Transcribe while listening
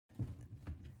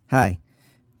Hi.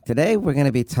 Today we're going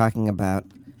to be talking about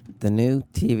the new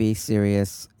TV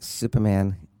series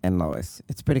Superman and Lois.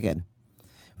 It's pretty good.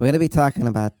 We're going to be talking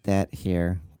about that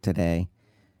here today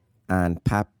on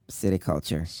Pop City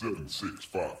Culture. 7, 6,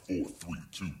 5, 4, 3,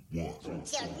 2, 1. You'll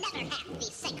never have the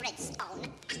sacred stone.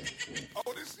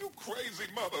 Oh, this you crazy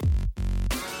mother.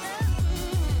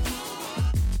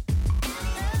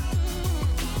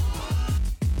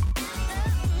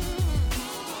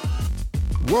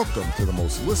 Welcome to the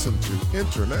most listened to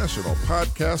international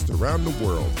podcast around the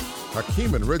world.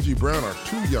 Hakeem and Reggie Brown are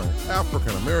two young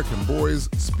African-American boys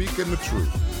speaking the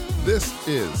truth. This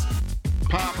is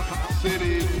Pop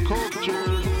City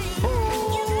Culture.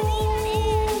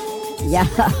 Yo,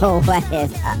 what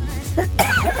is up?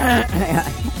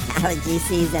 Allergy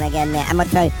season again, man. I'm going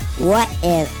to tell you what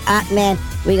is up, man.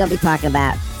 We're going to be talking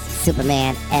about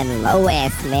Superman and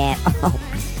Lois, man. Oh,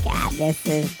 my God.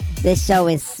 This show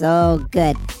is so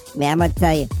good. Man, I'm going to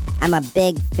tell you, I'm a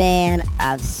big fan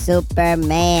of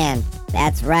Superman.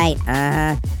 That's right.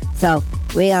 So,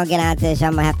 we're going to get on to the show.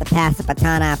 I'm going to have to pass the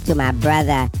baton off to my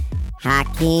brother,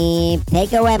 Hakeem.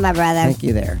 Take it away, my brother. Thank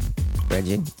you there,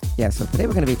 Reggie. Yeah, so today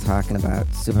we're going to be talking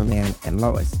about Superman and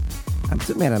Lois.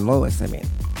 Superman and Lois, I mean,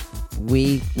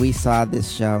 we saw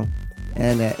this show,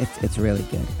 and it's really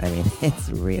good. I mean, it's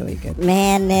really good.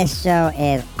 Man, this show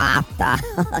is off the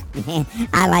hook, man.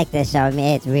 I like this show. I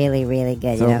mean, it's really, really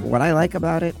good. So you know? what I like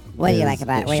about it What do you is like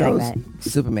about it? What do you shows like about it?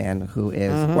 Superman, who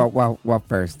is, well,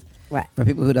 first, What? for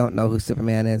people who don't know who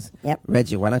Superman is, Yep.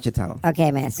 Reggie, why don't you tell them?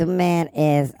 Okay, man. Superman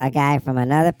is a guy from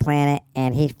another planet,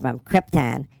 and he's from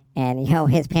Krypton. And, you know,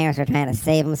 his parents were trying to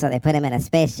save him, so they put him in a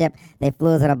spaceship. They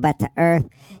flew his little butt to Earth.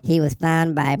 He was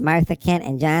found by Martha Kent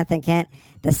and Jonathan Kent,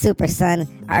 the super son.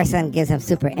 Our son gives him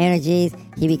super energies.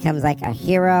 He becomes like a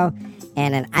hero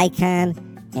and an icon.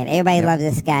 And everybody loves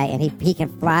this guy. And he can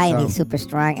fly, and he's super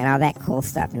strong and all that cool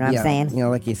stuff. You know what I'm saying? You know,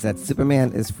 like you said,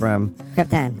 Superman is from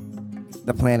Krypton.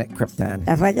 the planet Krypton.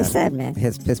 That's what I just said, man.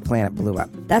 His planet blew up.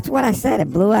 That's what I said.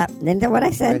 It blew up. Isn't that what I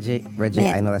said? Reggie,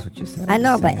 Man, I know that's what you said. I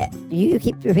know, I'm just but saying. you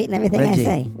keep repeating everything Reggie. I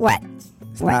say. What?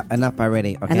 Stop, enough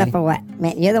already, okay? Enough of what?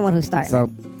 Man, you're the one who started. So,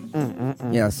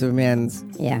 Superman's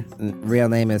Yeah. real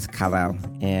name is Kal-El,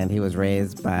 and he was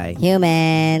raised by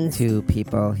Humans. two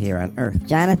people here on Earth.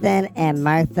 Jonathan and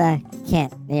Martha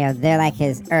Kent. You know, they're like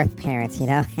his Earth parents, you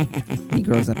know? He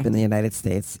grows up in the United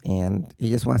States, and he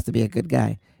just wants to be a good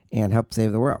guy and help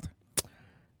save the world.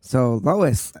 So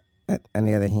Lois, on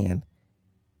the other hand,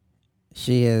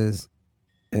 she is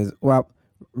well,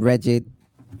 Reggie,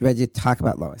 talk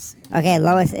about Lois. Okay,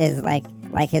 Lois is like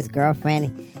his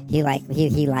girlfriend. He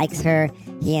likes her.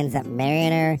 He ends up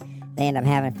marrying her. They end up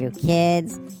having a few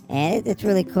kids. And it's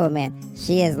really cool, man.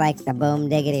 She is like the boom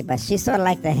diggity, but she's sort of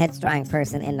like the headstrong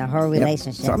person in the whole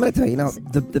relationship. So I'm going to tell you,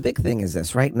 the big thing is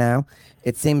this. Right now,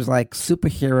 it seems like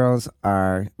superheroes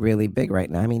are really big right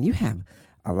now. I mean, you have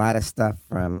a lot of stuff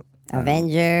from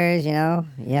Avengers, you know?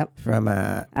 Yep. from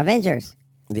Avengers.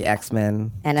 the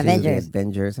X-Men And to Avengers. the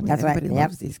Avengers. I mean, That's right. everybody Yep.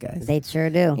 loves these guys. They sure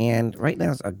do. And right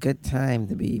now is a good time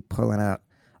to be pulling out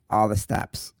all the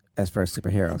stops as far as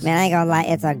superheroes. Man, I ain't gonna lie,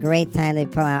 it's a great time to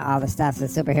pull out all the stops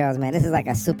with superheroes, man. This is like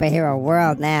a superhero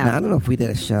world now. Now, I don't know if we did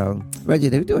a show. Reggie,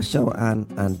 did we do a show on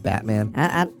Batman?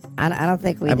 I don't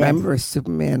think we I did. remember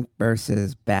Superman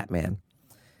versus Batman.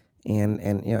 And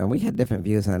you know, we had different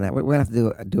views on that. We're going to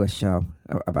have to do a show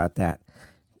about that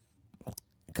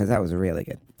because that was really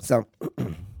good. So,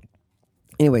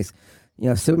 anyways, you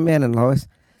know, Superman and Lois,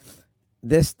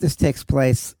 this takes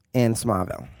place in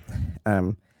Smallville.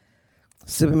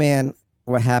 Superman,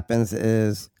 what happens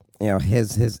is, you know,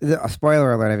 his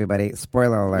spoiler alert, everybody.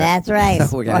 Spoiler alert. That's right. So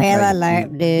Spoiler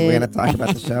alert, dude. We're going to talk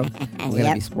about the show. We're going to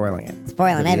Yep. be spoiling it.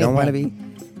 Spoiling If you don't want to everything.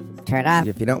 be, Turn it off.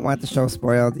 if you don't want the show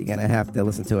spoiled, you're going to have to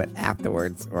listen to it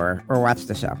afterwards or watch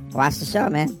the show. Watch the show,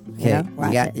 man. You Okay, know,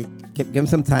 watch it. give him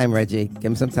some time, Reggie. Give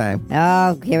him some time.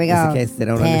 Oh, here we go. Just in case they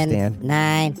don't 10, understand.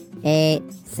 9, 8,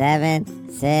 7,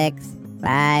 6,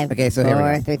 5, Okay, so here we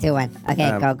 4, go. 3, 2, 1.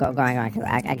 Okay, go on. 'Cause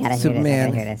I gotta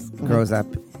Superman hear this. Mhm. grows up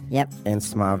Yep, in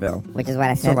Smallville, which is what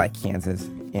I so said. like Kansas,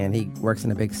 and he works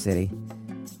in a big city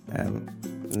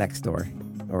next door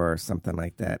or something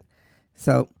like that.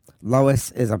 So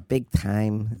Lois is a big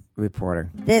time reporter.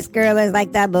 This girl is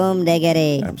like the boom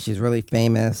diggity. She's really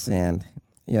famous, and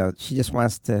you know she just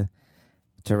wants to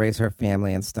raise her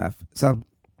family and stuff. So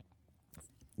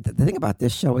the thing about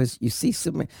this show is you see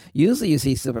Superman. Usually you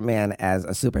see Superman as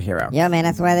a superhero. Yeah, man,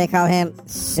 that's why they call him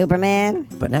Superman.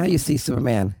 But now you see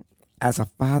Superman as a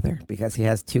father because he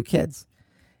has two kids,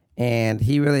 and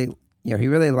he really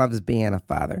loves being a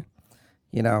father.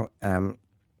 You know,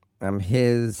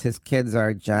 his kids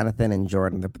are Jonathan and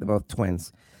Jordan. They're both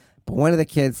twins. But one of the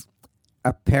kids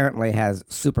apparently has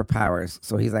superpowers,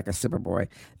 so he's like a superboy.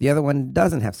 The other one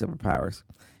doesn't have superpowers.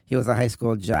 He was a high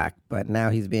school jock, but now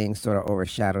he's being sort of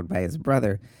overshadowed by his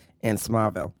brother in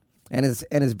Smallville. And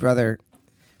his brother,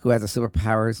 who has the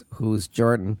superpowers, who's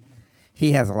Jordan,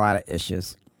 he has a lot of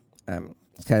issues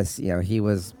because he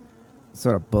was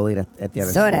sort of bullied at the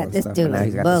other school. And This stuff, dude but now was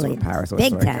he's got bullied the superpowers, so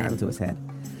big it's sort of time. gone to his head.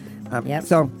 Yep.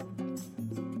 So,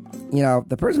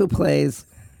 the person who plays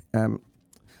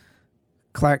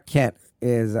Clark Kent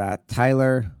is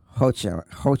Tyler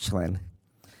Hoechlin.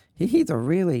 He's a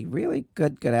really, really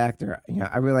good actor.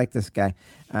 I really like this guy.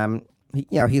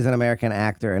 He's an American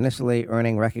actor, initially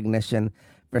earning recognition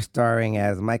for starring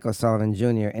as Michael Sullivan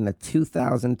Jr. in the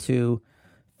 2002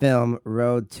 film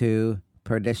Road to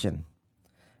Perdition.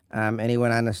 And he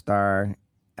went on to star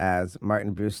as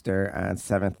Martin Brewster on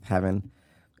Seventh Heaven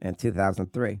in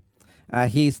 2003.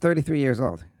 He's 33 years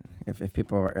old, if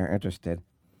people are interested.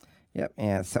 Yep,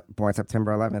 and born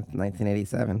September 11th,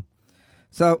 1987.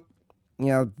 So,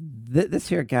 this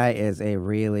here guy is a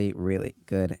really, really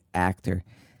good actor.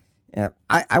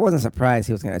 I wasn't surprised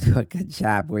he was going to do a good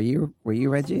job. Were you,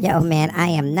 Reggie? Yo, man, I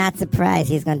am not surprised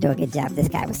he's going to do a good job. This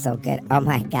guy was so good. Oh,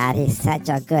 my God, he's such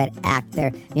a good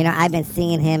actor. I've been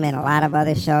seeing him in a lot of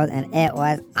other shows, and it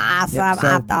was awesome. Yep, so,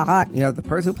 off the hook. The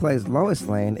person who plays Lois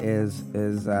Lane is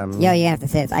Yo, you have to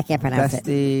say this. I can't pronounce it.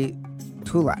 Besti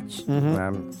Tulach.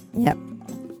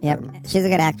 Yep. She's a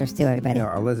good actress, too, everybody.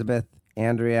 Elizabeth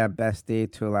Andrea Besti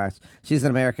Tulach. She's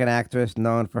an American actress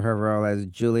known for her role as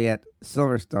Juliet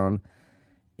Silverstone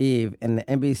Eve in the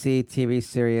NBC TV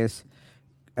series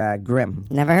Grimm.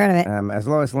 Never heard of it. As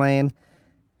Lois Lane,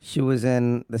 she was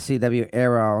in the CW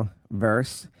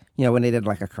Arrowverse, when they did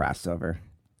like a crossover.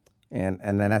 And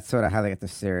then that's sort of how they get the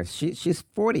series. She's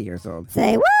 40 years old.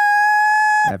 Say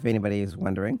what? If anybody is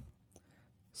wondering.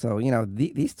 So,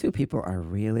 these two people are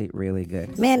really, really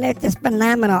good. Man, they're just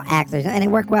phenomenal actors, and they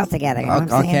work well together. You know what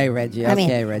I'm saying? Okay, Reggie.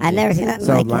 Reggie. I've never seen nothing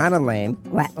so like Lana Lane.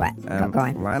 What? Go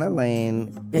on. Lana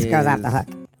Lane. This girl's off the hook.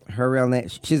 Her real name,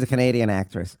 she's a Canadian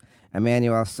actress.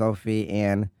 Emmanuelle Sophie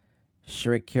Ann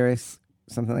Shirikuris,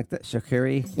 something like that.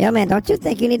 Shirikuri. Yo, man, don't you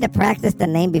think you need to practice the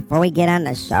name before we get on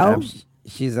the show?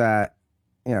 She's a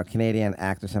Canadian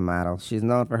actress and model. She's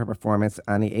known for her performance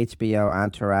on the HBO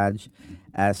Entourage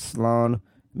as Sloane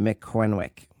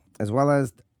McQuinwick, as well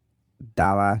as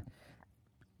Dala,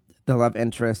 the love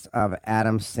interest of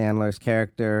Adam Sandler's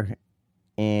character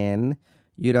in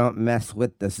You Don't Mess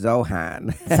with the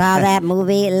Zohan. Saw that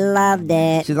movie, loved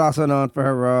it. She's also known for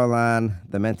her role on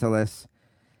The Mentalist,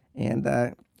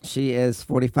 and she is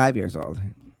 45 years old.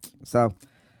 So,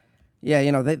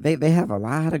 yeah, they have a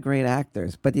lot of great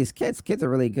actors, but these kids are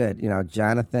really good.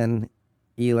 Jordan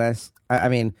Elis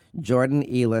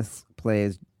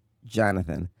plays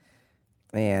Jonathan,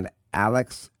 and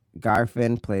Alex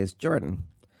Garfin plays Jordan.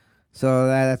 So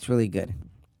that's really good.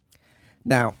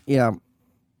 Now,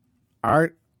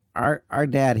 our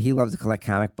dad, he loves to collect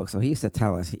comic books, so he used to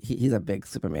tell us, he's a big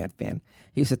Superman fan.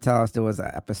 He used to tell us there was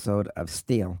an episode of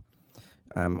Steel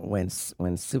when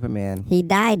Superman... He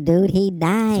died, dude. He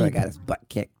died. So he got his butt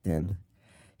kicked, and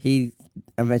he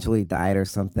eventually died or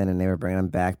something, and they were bringing him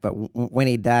back. But when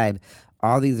he died,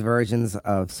 all these versions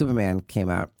of Superman came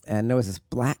out, and there was this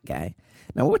black guy.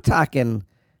 Now, we're talking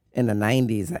in the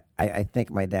 90s, I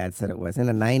think my dad said it was. In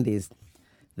the 90s,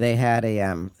 they had they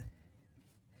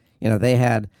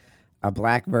had a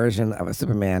black version of a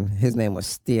Superman. His name was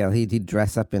Steel. He'd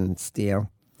dress up in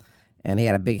steel, and he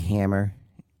had a big hammer,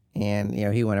 and,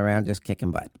 he went around just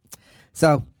kicking butt.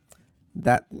 So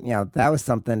that was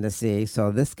something to see.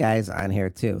 So this guy's on here,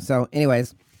 too. So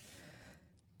anyways,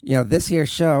 this here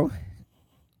show...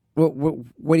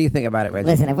 What do you think about it, Reggie?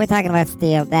 Listen, if we're talking about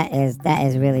Steel, that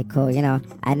is really cool.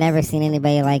 I've never seen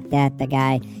anybody like that. The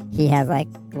guy, he has a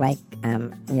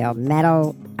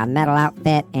metal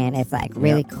outfit, and it's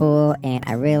really cool, and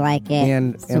I really like it.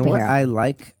 And what I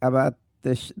like about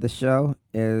the show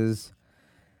is,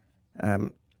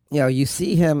 you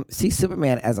see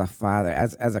Superman as a father,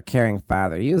 as a caring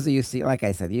father. Usually you see, like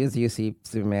I said, you see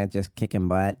Superman just kicking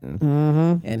butt,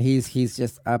 and he's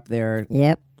just up there.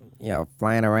 Yep.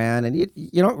 Flying around, and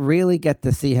you don't really get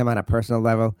to see him on a personal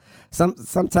level.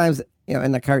 Sometimes,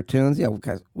 in the cartoons,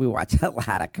 because we watch a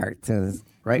lot of cartoons,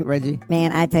 right, Reggie?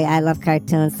 Man, I tell you, I love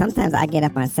cartoons. Sometimes I get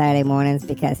up on Saturday mornings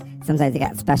because sometimes they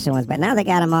got special ones, but now they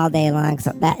got them all day long,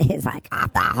 so that is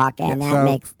off the hook, and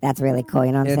that's really cool.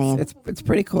 You know what I'm saying? It's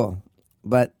pretty cool,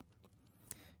 but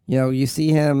you see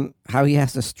him how he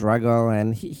has to struggle,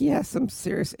 and he has some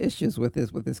serious issues with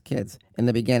his kids in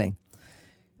the beginning.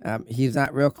 He's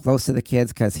not real close to the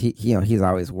kids because he's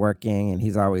always working and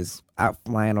he's always out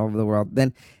flying over the world.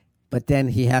 Then But then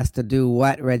he has to do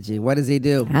what, Reggie? What does he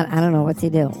do? I don't know. What's he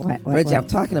do? What, Reggie, I'm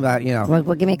talking about,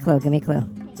 Well, give me a clue. Give me a clue.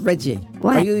 Reggie,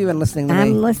 What? are you even listening to me?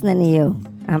 I'm listening to you.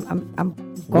 I'm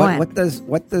go on. What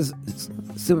does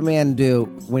Superman do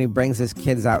when he brings his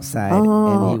kids outside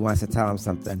Oh. and he wants to tell them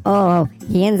something? Oh,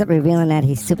 he ends up revealing that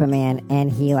he's Superman,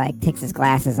 and he like takes his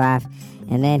glasses off,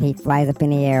 and then he flies up in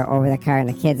the air over the car, and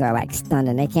the kids are like stunned,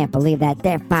 and they can't believe that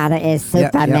their father is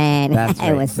Yep, Superman. that's It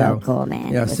right. was so cool, man.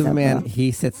 You know, It was so Superman, cool.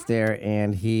 he sits there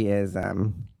and he is,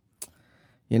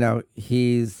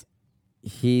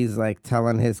 he's like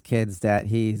telling his kids that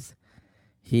he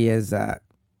is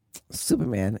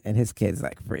Superman, and his kids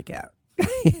like freak out.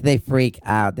 They freak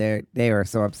out. They were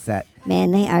so upset.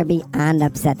 Man, they are beyond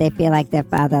upset. They feel like their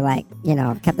father, like,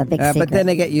 kept a big secret. But then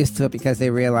they get used to it because they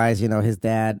realize, his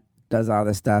dad does all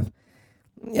this stuff.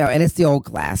 And it's the old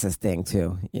glasses thing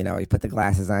too. He put the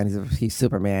glasses on. He's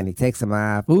Superman. He takes them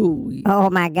off. Ooh. Oh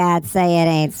my God, say it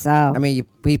ain't so. I mean,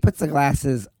 he puts the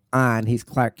glasses on. He's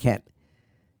Clark Kent,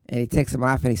 and he takes them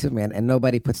off, and he's Superman. And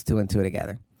nobody puts two and two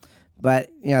together. But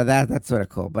that's sort of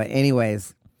cool. But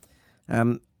anyways,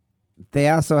 they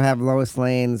also have Lois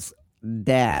Lane's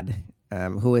dad,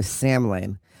 who is Sam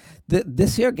Lane.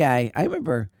 This here guy, I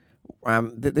remember.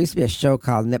 There used to be a show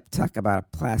called Nip Tuck about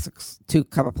a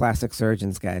couple plastic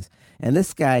surgeons guys, and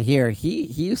this guy here, he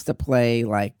used to play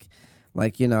like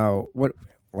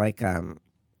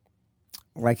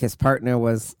his partner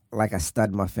was like a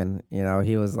stud muffin.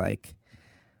 He was like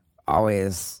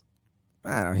always,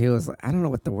 I don't know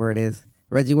what the word is.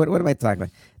 Reggie, what am I talking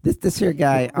about? This here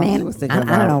guy, all he Man, was thinking I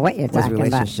about don't know what you're was talking about.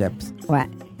 relationships, What?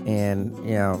 and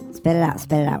Spit it out.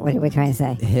 Spit it out. What are we trying to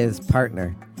say? his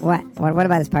partner. What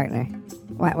about his partner?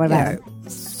 What about Yeah, him?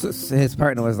 so his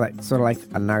partner was like sort of like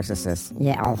a narcissist.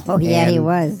 Yeah. Oh, yeah, he And-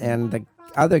 was. And the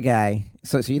other guy,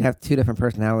 so you'd have two different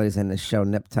personalities in the show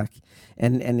Nip Tuck,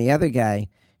 and the other guy,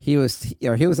 he was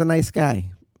a nice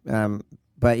guy,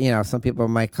 but some people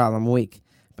might call him weak,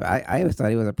 but I always thought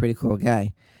he was a pretty cool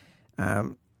guy,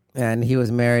 and he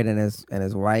was married, and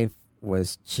his wife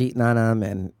was cheating on him,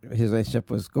 and his relationship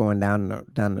was going down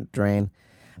the drain,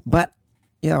 but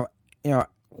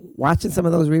watching some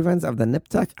of those reruns of the Nip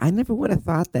Tuck, I never would have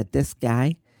thought that this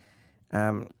guy,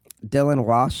 Dylan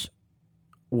Walsh,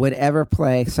 would ever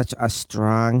play such a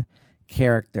strong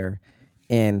character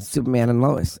in Superman and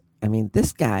Lois. I mean,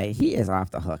 this guy, he is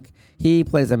off the hook. He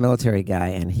plays a military guy,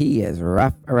 and he is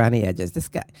rough around the edges. This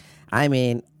guy, I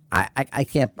mean, I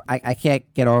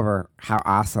can't get over how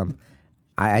awesome.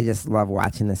 I just love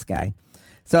watching this guy.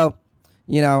 So,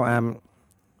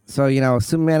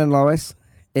 Superman and Lois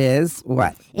is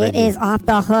what? It Reggie? is off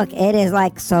the hook. It is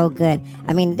like so good.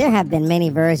 I mean, there have been many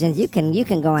versions. You can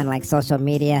go on like social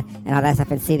media and all that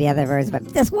stuff and see the other versions, but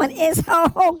this one is so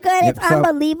good. Yep, It's so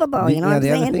unbelievable. You know what I'm the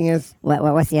saying? other thing is,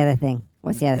 What's the other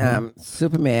thing?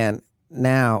 Superman.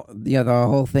 Now, the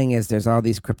whole thing is there's all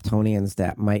these Kryptonians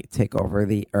that might take over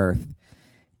the Earth,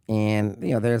 and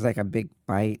there's like a big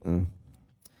fight, and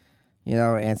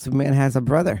and Superman has a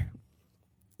brother,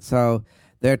 so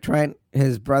they're trying.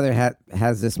 His brother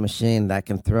has this machine that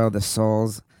can throw the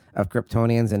souls of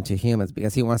Kryptonians into humans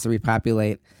because he wants to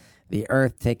repopulate the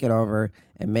Earth, take it over,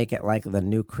 and make it like the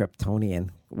new Kryptonian,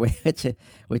 which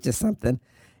is something.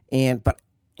 But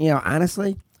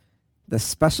honestly, the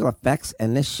special effects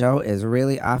in this show is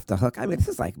really off the hook. I mean, this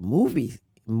is like movie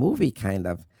kind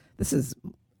of. This is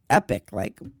epic,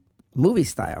 like movie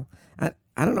style.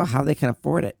 I don't know how they can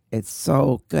afford it. It's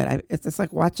so good. It's just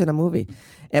like watching a movie.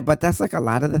 But that's like a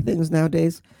lot of the things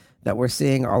nowadays that we're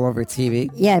seeing all over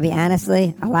TV. Yeah, to be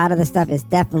honestly, a lot of the stuff is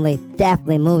definitely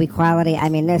movie quality. I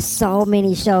mean, there's so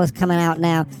many shows coming out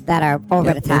now that are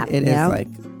over the top. It you is know? like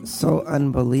so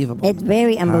unbelievable. It's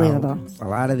very unbelievable. A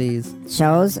lot of these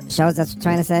Shows, that's what you're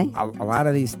trying to say? a lot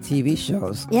of these TV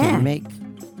shows Yeah. can make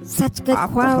Such good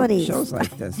off-the-hook quality. shows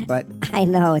like this. But I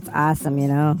know, it's awesome,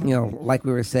 like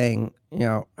we were saying,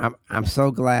 I'm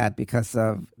so glad because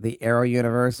of the Arrow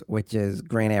universe, which is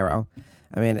Green Arrow.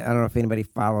 I mean, I don't know if anybody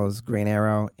follows Green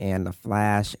Arrow and The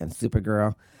Flash and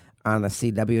Supergirl on the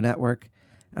CW network.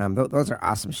 Those are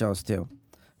awesome shows too.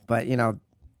 But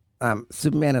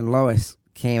Superman and Lois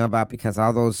came about because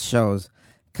all those shows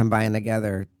combined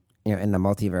together, in the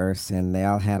multiverse, and they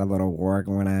all had a little war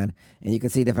going on, and you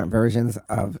could see different versions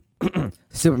of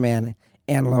Superman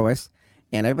and Lois,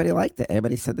 and everybody liked it.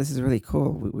 Everybody said this is really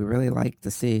cool. We really like to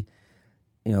see,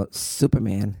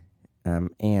 Superman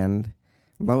and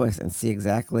Lois and see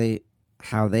exactly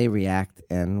how they react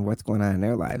and what's going on in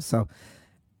their lives. So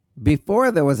before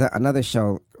there was another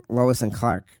show, Lois and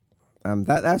Clark.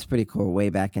 That's pretty cool way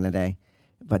back in the day.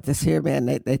 But this here, man,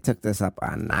 they took this up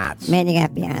a notch. Man, you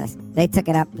gotta be honest. They took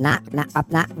it up not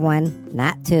one,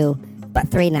 not two, but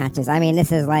 3 notches. I mean,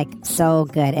 this is like so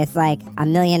good. It's like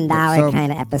 $1 million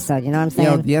kind of episode. You know what I'm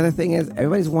saying? The other thing is,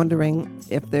 everybody's wondering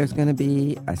if there's going to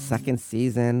be a second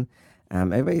season.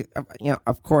 Everybody,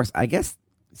 of course, I guess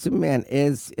Superman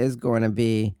is going to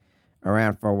be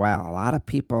around for a while. A lot of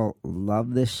people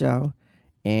love this show,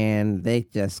 and they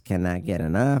just cannot get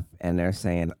enough. And they're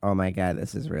saying, "Oh my God,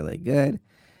 this is really good."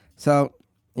 So,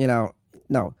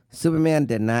 no, Superman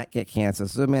did not get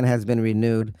canceled. Superman has been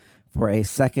renewed for a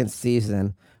second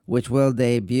season, which will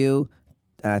debut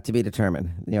to be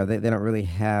determined. They don't really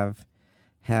have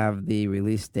the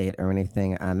release date or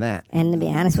anything on that. And to be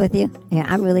honest with you,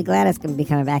 I'm really glad it's going to be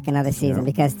coming back another season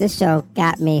because this show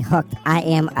got me hooked. I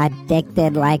am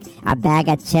addicted like a bag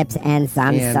of chips and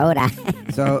some soda.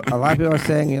 So a lot of people are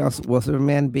saying, will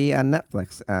Superman be on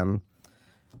Netflix?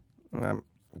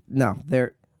 No,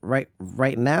 they're right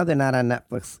now they're not on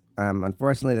Netflix.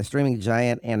 Unfortunately, the streaming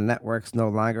giant and networks no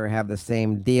longer have the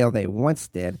same deal they once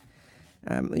did,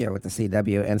 with the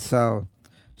CW. And so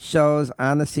shows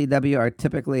on the CW are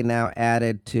typically now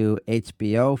added to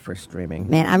HBO for streaming.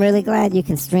 Man, I'm really glad you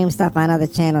can stream stuff on other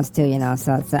channels too,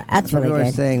 so that's really good. People are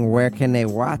good. saying, where can they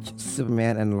watch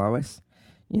Superman and Lois?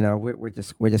 We're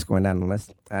just going down the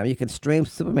list. You can stream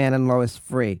Superman and Lois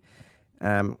free.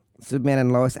 Superman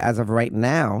and Lois, as of right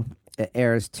now, it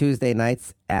airs Tuesday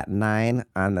nights at 9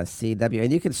 on the CW.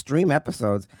 And you can stream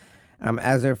episodes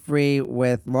as they're free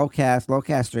with Locast.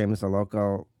 Locast streams the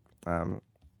local,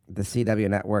 the CW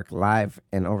network live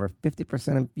in over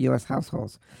 50% of U.S.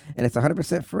 households. And it's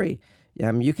 100% free.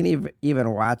 You can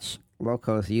even watch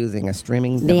Locos using a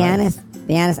streaming device.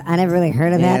 Be honest, I never really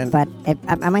heard of that, but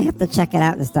I might have to check it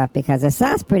out and stuff because it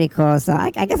sounds pretty cool. So I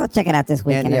guess I'll check it out this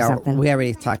weekend or something. We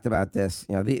already talked about this.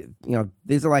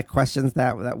 These are like questions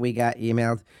that we got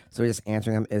emailed, so we're just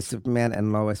answering them. Is Superman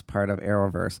and Lois part of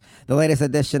Arrowverse? The latest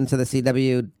addition to the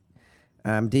CW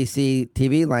DC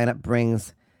TV lineup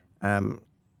brings,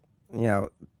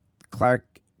 Clark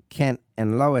Kent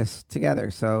and Lois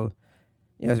together. So,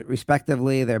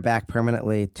 respectively, they're back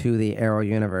permanently to the Arrow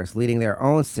universe, leading their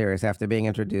own series after being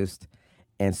introduced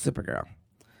in Supergirl.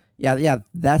 Yeah,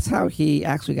 that's how he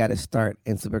actually got his start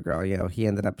in Supergirl. He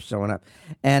ended up showing up.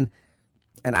 And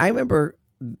I remember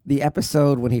the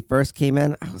episode when he first came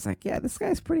in, I was like, yeah, this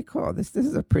guy's pretty cool. This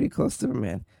is a pretty cool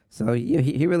Superman. So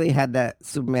he really had that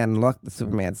Superman look, the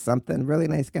Superman something. Really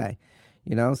nice guy,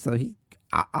 so he,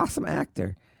 awesome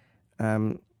actor.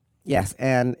 Yes,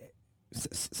 and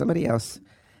somebody else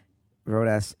wrote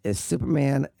us, is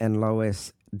Superman and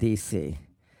Lois DC?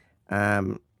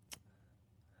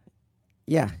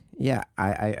 Yeah,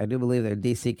 I do believe they're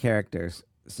DC characters.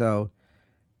 So,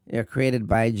 created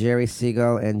by Jerry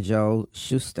Siegel and Joe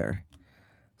Shuster.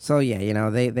 So yeah,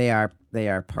 they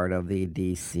are part of the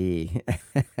DC.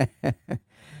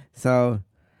 So,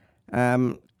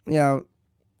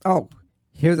 oh,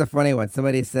 here's a funny one.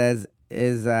 Somebody says,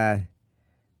 is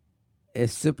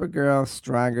Supergirl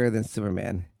stronger than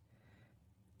Superman?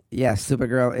 Yes,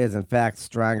 Supergirl is, in fact,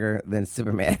 stronger than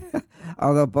Superman.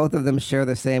 Although both of them share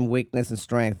the same weakness and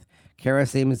strength, Kara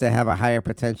seems to have a higher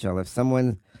potential. If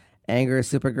someone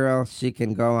angers Supergirl, she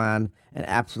can go on an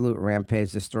absolute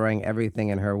rampage, destroying everything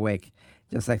in her wake,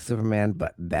 just like Superman,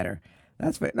 but better.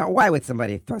 That's right. Now, why would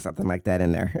somebody throw something like that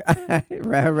in there?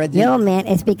 Reggie? Man,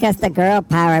 it's because the girl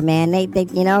power, man. They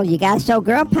you gotta show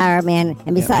girl power, man.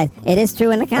 And besides, it is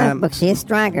true in the comic book. She is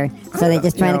stronger, so they're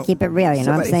just trying to keep it real. You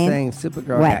know what I'm saying?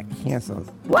 Supergirl got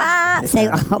canceled. What?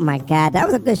 Oh my God, that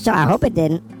was a good show. I hope it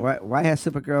didn't. Why has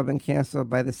Supergirl been canceled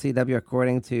by the CW?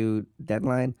 According to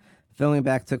Deadline, filming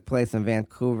back took place in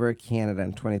Vancouver, Canada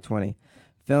in 2020.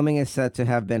 Filming is said to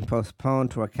have been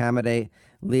postponed to accommodate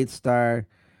lead star,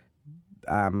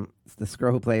 this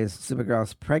girl who plays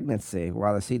Supergirl's pregnancy.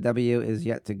 While the CW is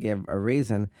yet to give a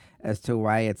reason as to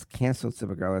why it's canceled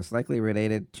Supergirl, it's likely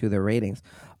related to the ratings.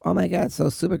 Oh my God, so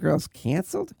Supergirl's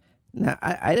canceled? No,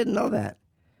 I didn't know that.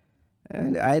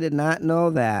 I did not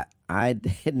know that. I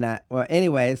did not. Well,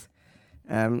 anyways,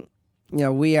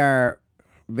 we are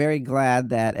very glad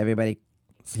that everybody's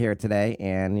here today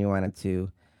and you wanted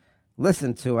to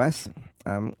listen to us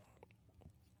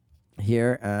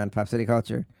here on Pop City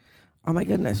Culture. Oh my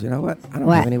goodness! You know what? I don't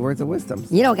have any words of wisdom.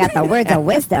 You don't got the words of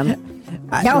wisdom,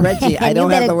 Reggie. I don't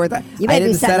have the words. You better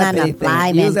do something on the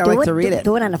fly, man. Usually I like to read it.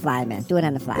 Do it on the fly, man. Do it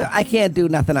on the fly. I can't do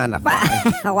nothing on the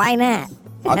fly. Why not?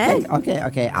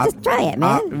 Okay. Just try it,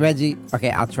 man. Reggie. Okay,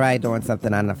 I'll try doing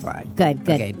something on the fly. Good.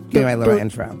 Okay, do my little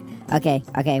intro. Okay.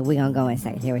 We're gonna go in a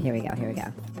second. Here we go.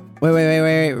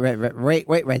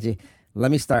 Wait, Reggie.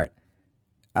 Let me start.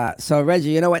 So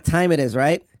Reggie, you know what time it is,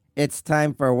 right? It's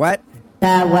time for what?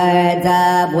 The words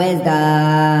of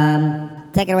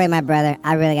wisdom. Take it away, my brother.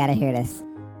 I really got to hear this.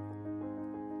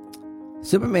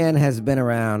 Superman has been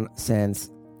around since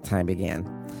time began.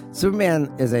 Superman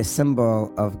is a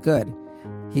symbol of good.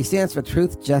 He stands for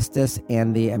truth, justice,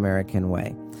 and the American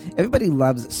way. Everybody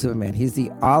loves Superman. He's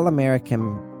the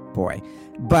all-American boy.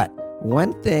 But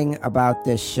one thing about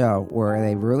this show where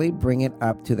they really bring it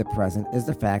up to the present is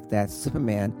the fact that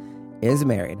Superman is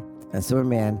married and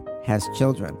Superman has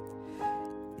children.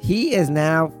 He is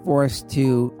now forced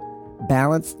to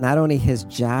balance not only his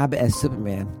job as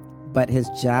Superman, but his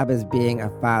job as being a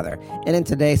father. And in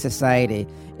today's society,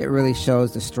 it really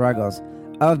shows the struggles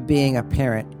of being a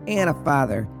parent and a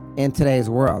father in today's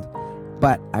world.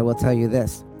 But I will tell you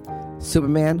this,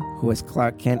 Superman, who is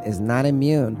Clark Kent, is not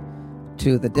immune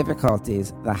to the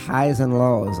difficulties, the highs and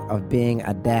lows of being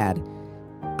a dad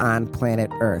on planet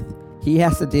Earth. He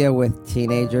has to deal with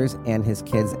teenagers and his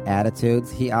kids'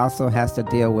 attitudes. He also has to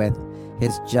deal with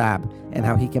his job and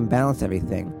how he can balance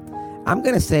everything. I'm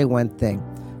going to say one thing.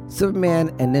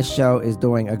 Superman in this show is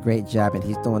doing a great job, and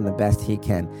he's doing the best he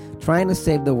can, trying to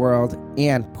save the world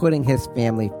and putting his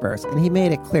family first. And he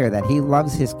made it clear that he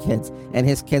loves his kids, and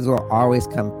his kids will always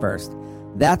come first.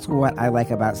 That's what I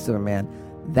like about Superman.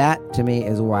 That, to me,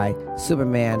 is why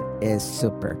Superman is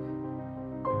super.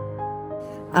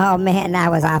 Oh, man, I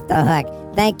was off the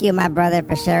hook. Thank you, my brother,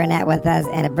 for sharing that with us,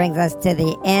 and it brings us to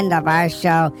the end of our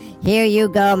show. Here you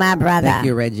go, my brother. Thank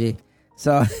you, Reggie.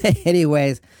 So,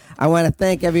 anyways, I want to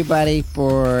thank everybody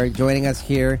for joining us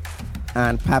here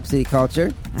on Pop City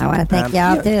Culture. I want to thank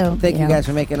y'all, too. Thank you guys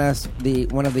for making us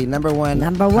one of the number one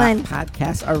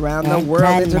podcasts around the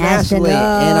world internationally in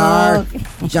our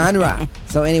genre.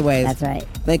 So anyways, that's right.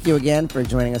 Thank you again for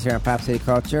joining us here on Pop City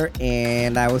Culture,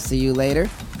 and I will see you later.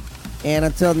 And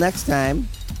until next time,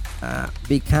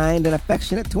 be kind and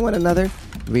affectionate to one another.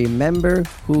 Remember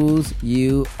whose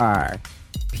you are.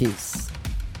 Peace.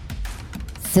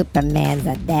 Superman's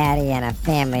a daddy and a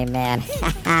family man.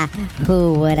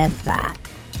 Who would have thought?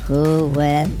 Who would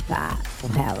have thought?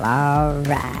 Well, all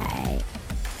right.